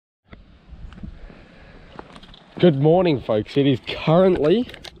Good morning, folks. It is currently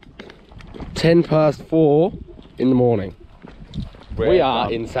 10 past 4 in the morning. We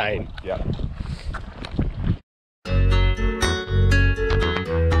are insane. Yeah.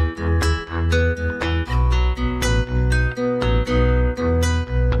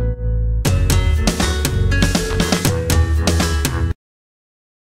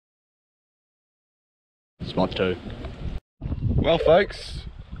 Spot 2. Well, folks,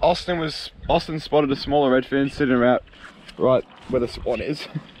 Austin spotted a smaller redfin sitting right where the swan is.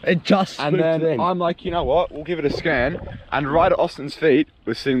 It just And then in. I'm like, you know what? We'll give it a scan. And right at Austin's feet,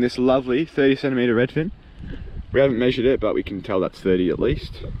 we're seeing this lovely 30cm redfin. We haven't measured it, but we can tell that's 30 at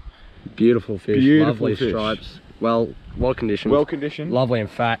least. Beautiful fish. Beautiful lovely fish. stripes. Well conditioned. Well conditioned. Lovely and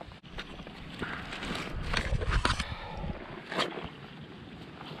fat.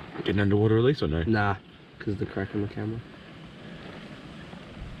 Getting underwater release or no? Nah, because the crack on the camera.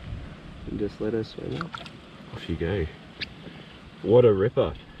 And just let her swim up. Off you go. What a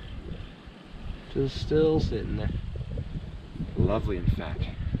ripper. Just still sitting there. Lovely and fat.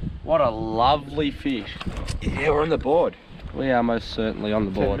 What a lovely fish. Yeah, we're on the board. We are most certainly on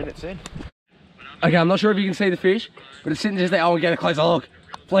the 10 board. minutes in. Okay, I'm not sure if you can see the fish, but it's sitting just there. I want to get a closer look.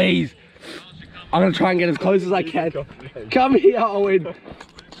 Please. I'm going to try and get as close as I can. Come here, Owen.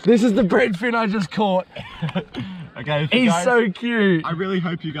 This is the breadfin I just caught. Okay, He's so cute. I really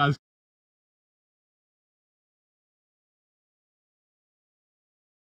hope you guys